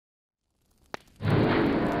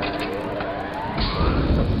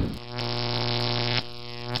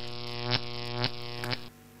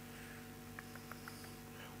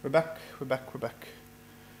we're back.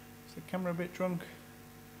 Is the camera a bit drunk?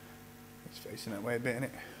 It's facing that way a bit, innit?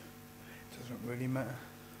 It doesn't really matter.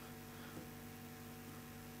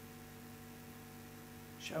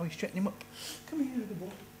 Shall we straighten him up? Come here, little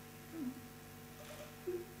boy.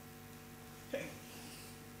 Okay.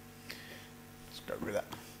 Let's go with that.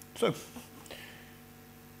 So,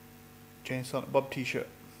 Jane Silent Bob t-shirt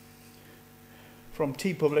from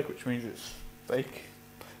TeePublic, which means it's fake,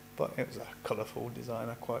 but it was a colourful design.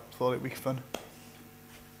 I quite thought it'd be fun.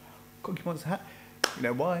 Cookie Monster hat. You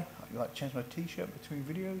know why? I like to change my t-shirt between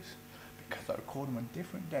videos because I record them on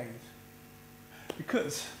different days.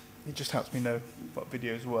 Because it just helps me know what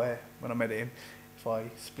videos were when I'm editing. If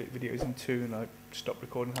I split videos in two and I stop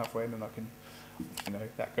recording halfway, then I can, you know,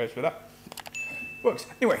 that goes with that. Works.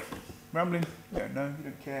 Anyway, rambling. You don't know. You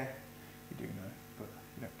don't care. You do know, but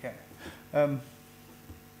you don't care.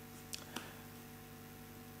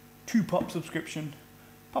 2 pop subscription.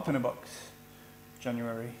 Pop in a box.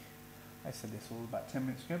 January. I said this all about 10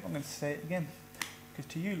 minutes ago, but I'm going to say it again. Because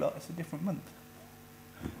to you lot, it's a different month.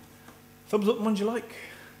 Thumbs up the ones you like.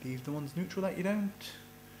 Leave the ones neutral that you don't.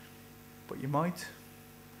 But you might.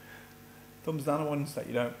 Thumbs down the ones that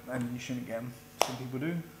you don't, and you shouldn't get them. Some people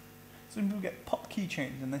do. Some people get pop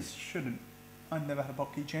keychains, and they shouldn't. I've never had a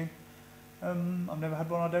pop keychain. I've never had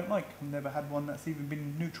one I don't like. I've never had one that's even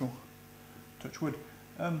been neutral. Touch wood.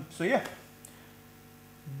 So yeah.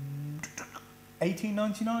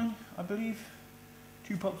 $18.99, I believe.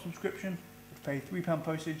 2 pop subscription. You pay £3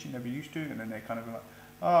 postage. You never used to, and then they're kind of like,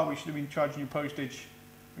 oh, we should have been charging you postage.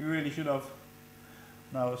 We really should have.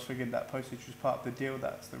 And I always figured that postage was part of the deal.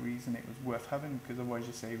 That's the reason it was worth having, because otherwise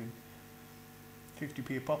you're saving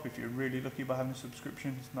 50p a pop if you're really lucky by having a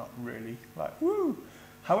subscription. It's not really like woo.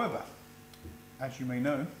 However, as you may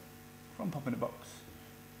know from Pop in a Box,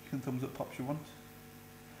 you can thumbs up pops you want,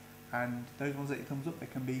 and those ones that you thumbs up, they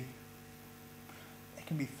can be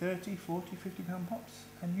 30, 40, 50 pound pops,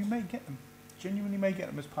 and you may get them. Genuinely may get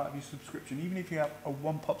them as part of your subscription. Even if you have a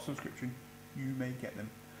 1 pop subscription, you may get them.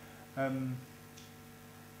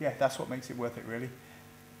 Yeah, that's what makes it worth it, really.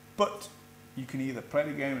 But you can either play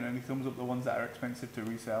the game and only thumbs up the ones that are expensive to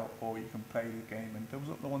resell, or you can play the game and thumbs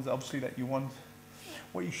up the ones that obviously that you want.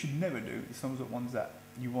 What you should never do is thumbs up ones that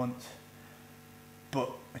you want but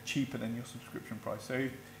are cheaper than your subscription price. So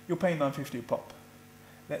you're paying $9.50 a pop,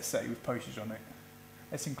 let's say, with postage on it.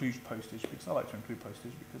 Let's include postage, because I like to include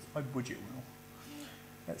postage because I budget well.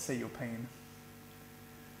 Let's say you're paying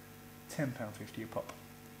 £10.50 a pop.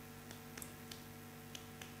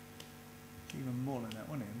 Even more than that,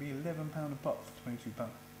 wouldn't it? It'd be £11 a pop for £22.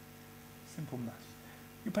 Simple maths.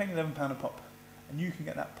 You're paying £11 a pop, and you can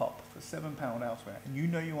get that pop for £7 elsewhere, and you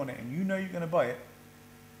know you want it, and you know you're going to buy it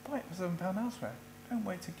for £7 elsewhere. Don't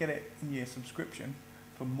wait to get it in your subscription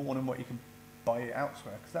for more than what you can buy it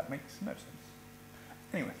elsewhere, because that makes no sense.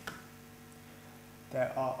 Anyway,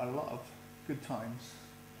 there are a lot of good times,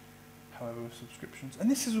 however, with subscriptions.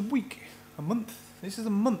 And this is a week, a month. This is a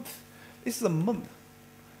month. This is a month.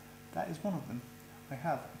 That is one of them. I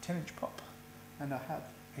have a 10-inch pop, and I have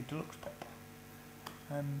a deluxe pop.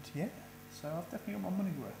 And yeah, so I've definitely got my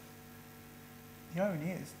money worth. The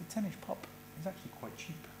irony is, the 10-inch pop is actually quite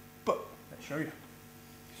cheap. But, let's show you.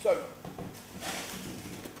 So,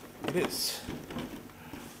 it is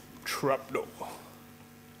Trapdoor.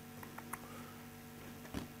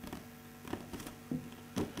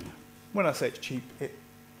 When I say it's cheap,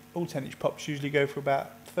 all 10-inch pops usually go for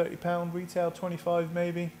about £30 retail, 25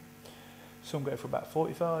 maybe. Some go for about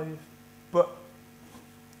 45, but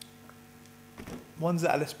ones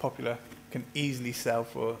that are less popular can easily sell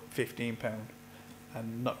for £15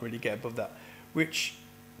 and not really get above that. Which,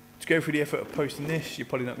 to go through the effort of posting this, you're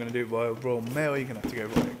probably not going to do it via Royal Mail. You're going to have to go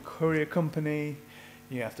via a courier company.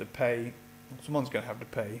 You have to pay. Someone's going to have to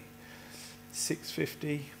pay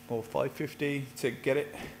 £6.50 or £5.50 to get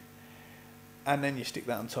it. And then you stick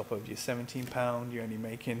that on top of your £17, you're only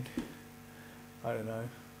making, I don't know,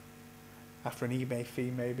 after an eBay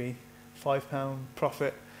fee maybe, £5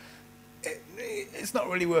 profit. It's not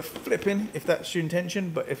really worth flipping if that's your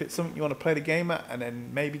intention, but if it's something you want to play the game at and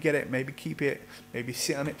then maybe get it, maybe keep it, maybe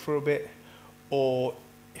sit on it for a bit, or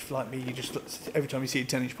if like me, you just look, every time you see a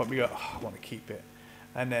 10-inch pop, you go, oh, I want to keep it.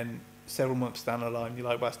 And then several months down the line, you're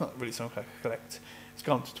like, well, it's not really something I can collect. It's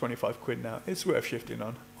gone to 25 quid now. It's worth shifting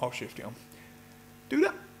on. I'll shift it on. Do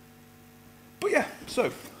that. But yeah,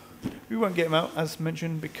 so we won't get him out as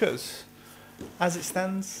mentioned because as it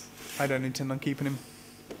stands, I don't intend on keeping him.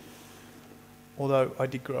 Although I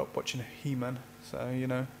did grow up watching He-Man, so you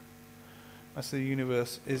know, Master of the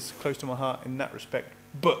Universe is close to my heart in that respect.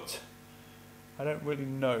 But I don't really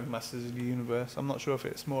know Masters of the Universe. I'm not sure if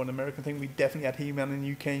it's more an American thing. We definitely had He-Man in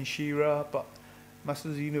the UK and She-Ra, but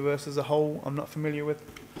Masters of the Universe as a whole, I'm not familiar with.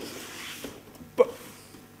 But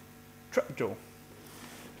Trapjaw,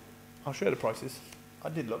 I'll show you the prices. I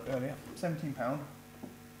did look earlier, £17.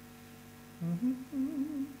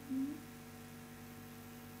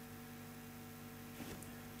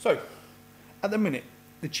 So, at the minute,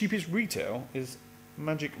 the cheapest retail is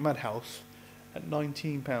Magic Madhouse at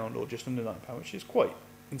 £19 or just under £9, which is quite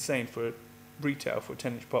insane for retail for a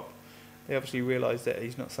 10-inch pop. They obviously realised that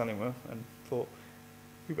he's not selling well and thought,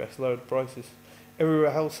 we best lower the prices.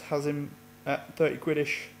 Everywhere else has him at 30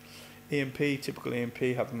 quid-ish. EMP, typical EMP,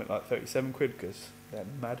 have them at like 37 quid because they're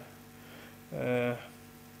mad.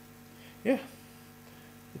 Yeah, the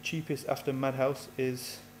cheapest after Madhouse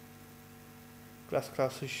is Glass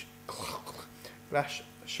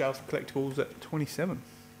Shelf Collectibles at 27.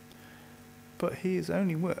 But he is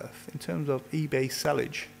only worth, in terms of eBay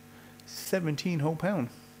sellage, £17 whole pound.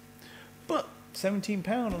 But £17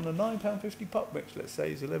 on a £9.50 pop, which let's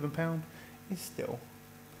say is £11, is still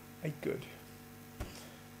a good,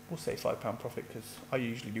 we'll say £5 profit, because I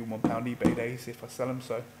usually do £1 eBay days if I sell them,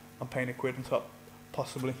 so I'm paying a quid on top,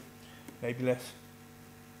 possibly, maybe less,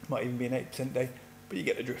 might even be an 8% day, but you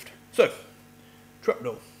get the drift. So,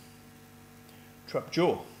 Trapjaw,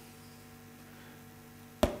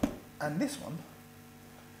 and this one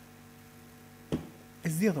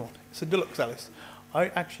is the other one. It's a Deluxe Alice. I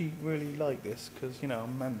actually really like this because, you know,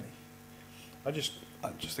 I'm manly. I just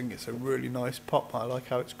think it's a really nice pop. I like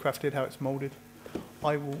how it's crafted, how it's moulded.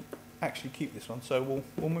 I will actually keep this one. So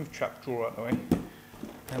we'll move Trapjaw out of the way,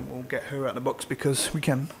 and we'll get her out of the box because we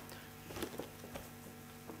can.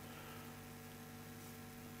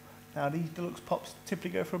 Now these Deluxe pops typically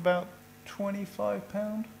go for about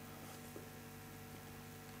 £25.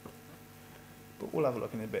 But we'll have a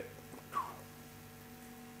look in a bit.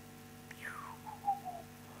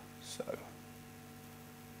 So,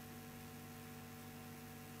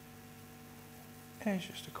 it's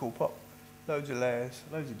just a cool pop. Loads of layers,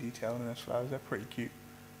 loads of detail in those flowers. They're pretty cute.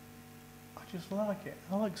 I just like it.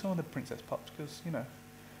 I like some of the princess pops because, you know,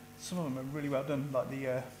 some of them are really well done. Like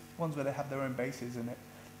the ones where they have their own bases in it.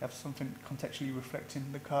 They have something contextually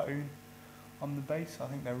reflecting the cartoon on the base. I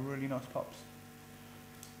think they're really nice pops.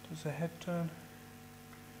 Does the head turn?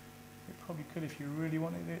 It probably could if you really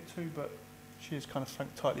wanted it to, but she is kind of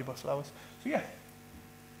flanked tightly by flowers. So yeah,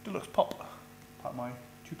 Deluxe pop, part of my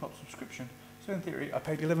 2-pop subscription. So in theory, I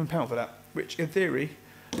paid £11 for that, which in theory,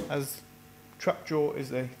 as Trapjaw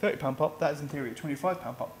is a £30 pop, that is in theory a £25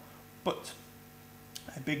 pop. But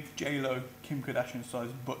a big J-Lo, Kim Kardashian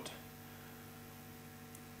sized butt.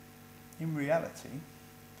 In reality,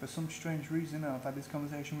 for some strange reason, I've had this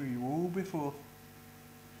conversation with you all before,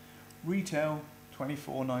 retail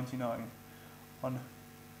 $24.99 on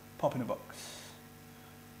Pop in a Box.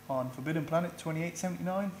 On Forbidden Planet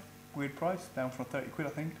 $28.79, weird price, down from 30 quid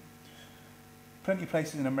I think. Plenty of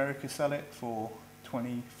places in America sell it for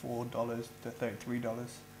 $24 to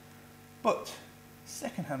 $33. But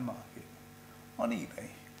second-hand market on eBay,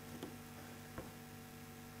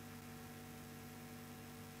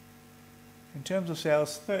 in terms of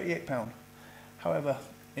sales, £38. However,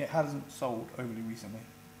 it hasn't sold overly recently,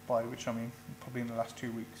 by which I mean probably in the last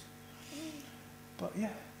 2 weeks. But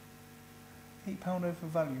yeah, £8 over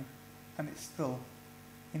value, and it's still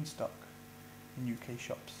in stock in UK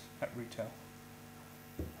shops at retail.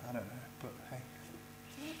 I don't know, but hey.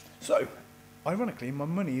 So, ironically, my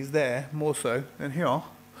money is there more so than here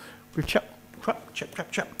with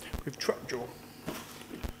Trapjaw.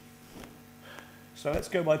 So let's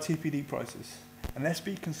go by TPD prices, and let's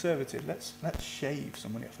be conservative. Let's shave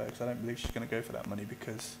some money off her, because I don't believe she's going to go for that money,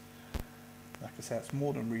 because, like I said, it's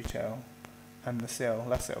more than retail, and the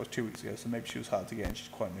last sale was 2 weeks ago, so maybe she was hard to get, and she's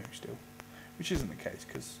quite new still, which isn't the case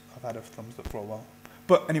because I've had her thumbs up for a while.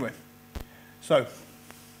 But anyway, so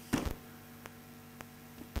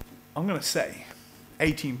I'm going to say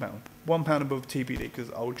 £18, £1 above TPD,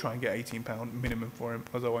 because I will try and get £18 minimum for him,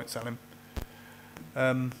 as I won't sell him.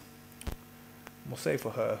 We'll say for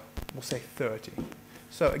her, we'll say 30.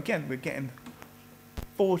 So again, we're getting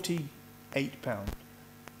 £48,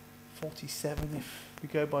 47 if we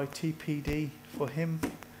go by TPD for him,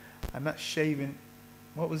 and that's shaving,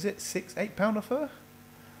 what was it, £8 off her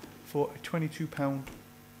for a £22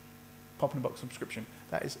 Pop in a Box subscription.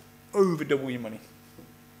 That is over double your money.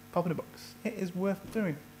 Pop in a Box, it is worth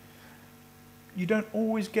doing. You don't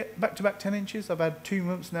always get back-to-back 10 inches. I've had 2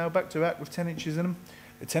 months now back-to-back with 10 inches in them.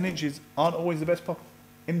 The 10 inches aren't always the best pop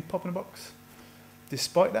in Pop in a Box,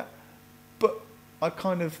 despite that. But I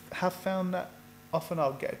kind of have found that often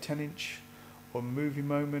I'll get a 10 inch or a movie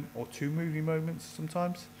moment, or 2 movie moments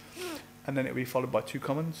sometimes, and then it'll be followed by 2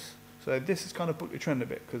 commons. So this has kind of booked the trend a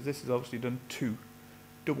bit, because this has obviously done 2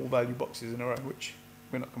 double value boxes in a row, which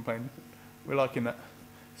we're not complaining. We're liking that,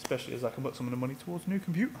 especially as I can put some of the money towards a new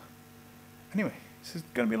computer. Anyway, this is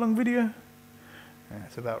going to be a long video. Yeah,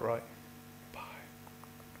 it's about right.